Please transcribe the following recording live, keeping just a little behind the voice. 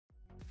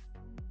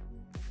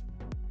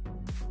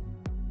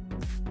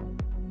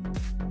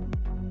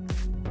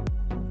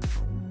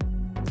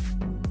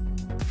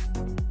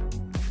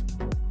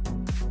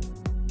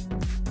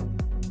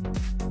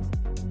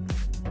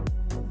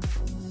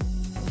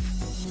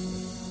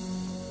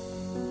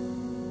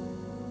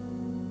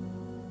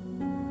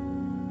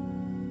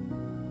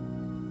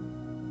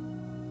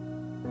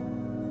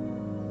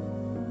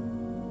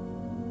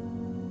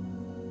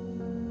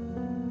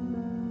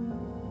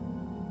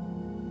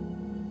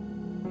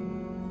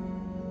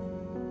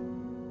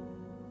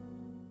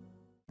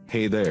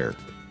Hey there.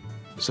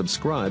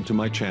 Subscribe to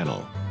my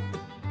channel.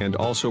 And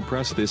also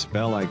press this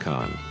bell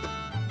icon,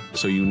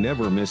 so you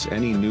never miss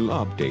any new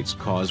updates,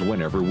 cause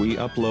whenever we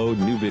upload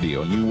new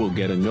video you will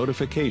get a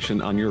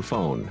notification on your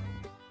phone.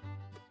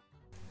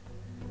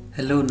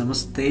 Hello,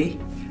 नमस्ते.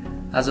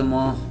 आज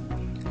म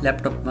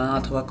ल्यापटपमा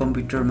अथवा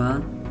कम्प्युटरमा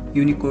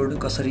Unicode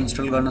कसरी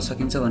install गर्न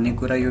सकिन्छ भन्ने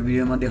कुरा यो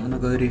भिडियोमा देखाउन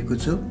गइरहेको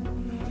छु.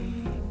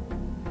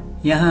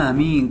 यहाँ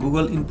हामी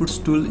गुगल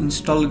इनपुट्स टुल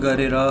इन्स्टल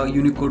गरेर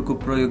युनिकोडको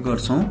प्रयोग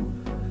गर्छौं.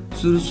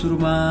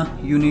 सुरुमा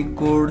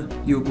युनिकोड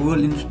यो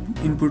गुगल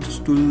इनपुट्स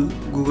टुल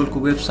गुगलको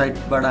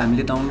वेबसाइटबाट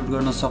हामीले डाउनलोड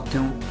गर्न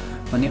सक्थ्यौं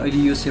भने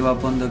अहिले यो सेवा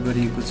बन्द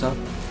गरिएको छ.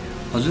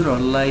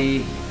 हजुरहरुलाई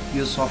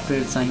यो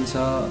सफ्टवेयर चाहिन्छ,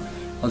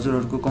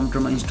 हजुरहरुको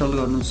कम्प्युटरमा इन्स्टल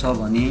गर्नु छ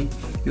भने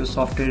यो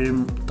सफ्टवेयर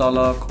तल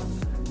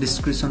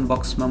डिस्क्रिप्सन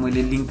बक्समा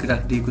मैले लिंक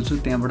राखिदिएको छु,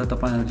 त्यहाँबाट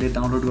तपाईहरुले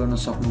डाउनलोड गर्न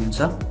सक्नुहुन्छ.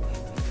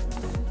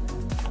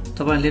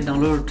 तपाईहरुले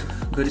डाउनलोड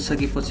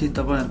गरिसकेपछि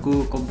तपाईहरुको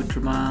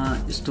कम्प्युटरमा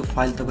यस्तो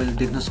फाइल तपाईले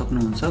देख्न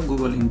सक्नुहुन्छ,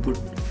 गुगल इनपुट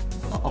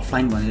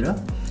अफलाइन भनेर.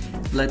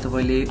 यसलाई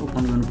तपाईले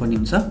ओपन गर्नुपर्ने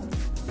हुन्छ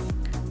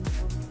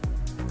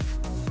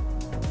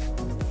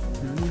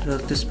र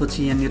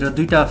त्यसपछि यहाँनिर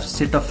दुईटा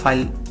सेट अफ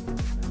फाइल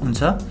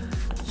हुन्छ.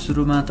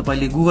 सुरुमा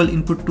तपाईले गुगल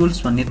इनपुट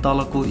टुल्स भन्ने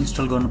तलको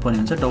इन्स्टल गर्नुपर्ने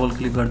हुन्छ. Double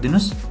click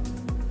गरिदिनुस्.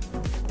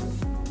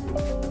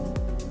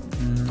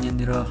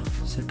 यहाँनिर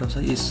सेट अफ छ,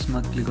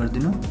 यसमा क्लिक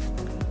गरिदिनु.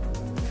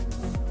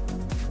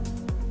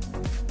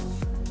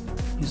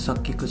 यो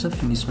सकिएको छ,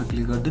 फिनिशमा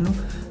क्लिक गरिदिनु.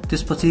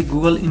 त्यसपछि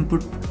गुगल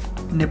इनपुट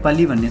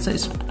नेपाली भन्ने छ,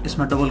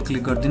 यसमा डबल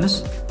क्लिक गरिदिनुस्.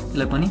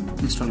 यसलाई पनि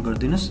install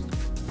गरिदिनुस्.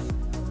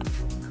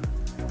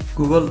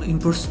 Google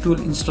inputs tool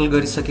install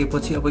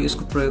गरिसकेपछि अब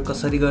यसको प्रयोग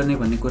कसरी गर्ने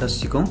भन्ने कुरा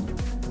सिकौं.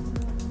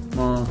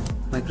 म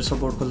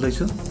माइक्रोसफ्ट वर्ड खोल्दै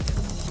छु.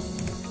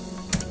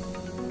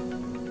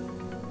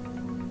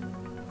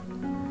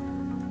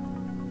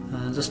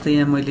 जस्तै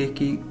यहाँ मैले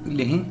के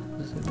लेखेँ,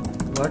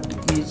 व्हाट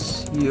इज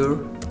योर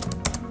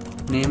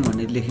नेम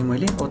भनेर लेखेँ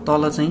मैले. अब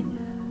तल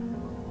चाहिँ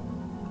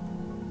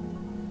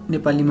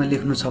नेपालीमा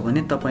लेख्नु छ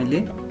भने तपाईले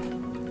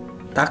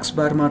टास्क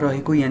बारमा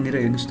रहेको यहाँनिर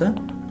हेर्नुस् त,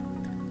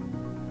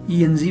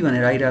 ENG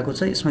भनेर आइरहेको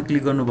छ, यसमा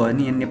क्लिक गर्नुभयो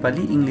भने यहाँ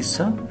नेपाली इंग्लिश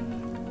छ.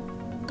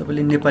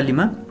 तपाईले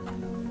नेपालीमा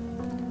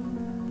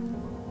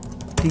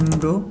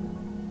तिम्रो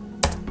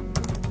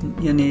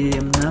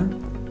नाम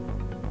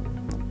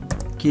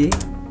के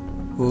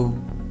हो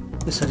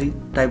यसरी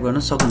टाइप गर्न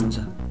सक्नुहुन्छ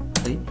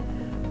है.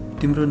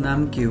 तिम्रो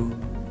नाम के हो.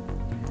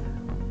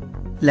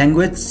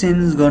 ल्याङ्ग्वेज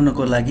चेन्ज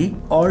गर्नको लागि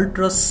अल्ट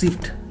र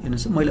शिफ्ट,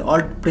 हेर्नुस् मैले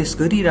अल्ट प्रेस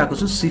गरिरहेको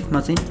छु, शिफ्टमा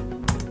चाहिँ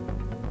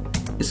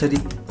यसरी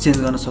चेन्ज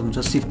गर्न सक्नुहुन्छ.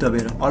 शिफ्ट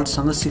दबाएर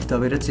अल्टसँग शिफ्ट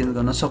दबाएर चेन्ज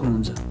गर्न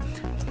सक्नुहुन्छ.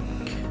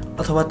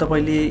 अथवा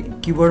तपाईले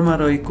किबोर्डमा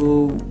रहेको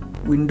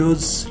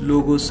विन्डोज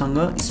लोगोसँग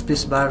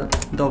स्पेस बार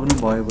दब्नु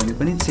भयो भने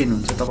पनि चेन्ज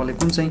हुन्छ. तपाईलाई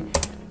कुन चाहिँ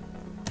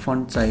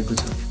फन्ट चाहिएको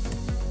छ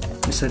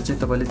यसरी चाहिँ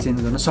तपाईले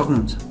चेन्ज गर्न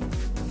सक्नुहुन्छ.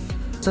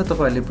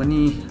 तपाईहरुले पनि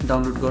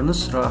डाउनलोड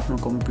गर्नुस् र आफ्नो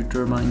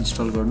कम्प्युटरमा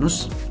इन्स्टल गर्नुस्.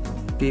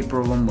 केही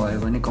प्रब्लम भयो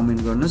भने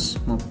कमेन्ट गर्नुस्,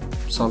 म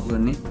सल्भ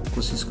गर्ने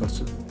कोसिस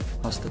गर्छु.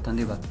 हस्त,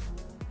 धन्यवाद.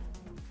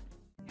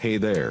 Hey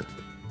there.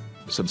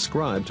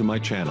 Subscribe to my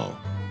channel.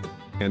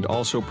 And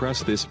also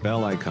press this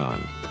bell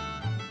icon,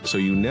 so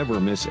you never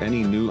miss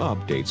any new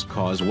updates,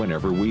 cause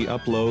whenever we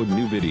upload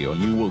new video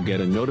you will get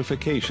a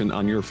notification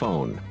on your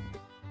phone.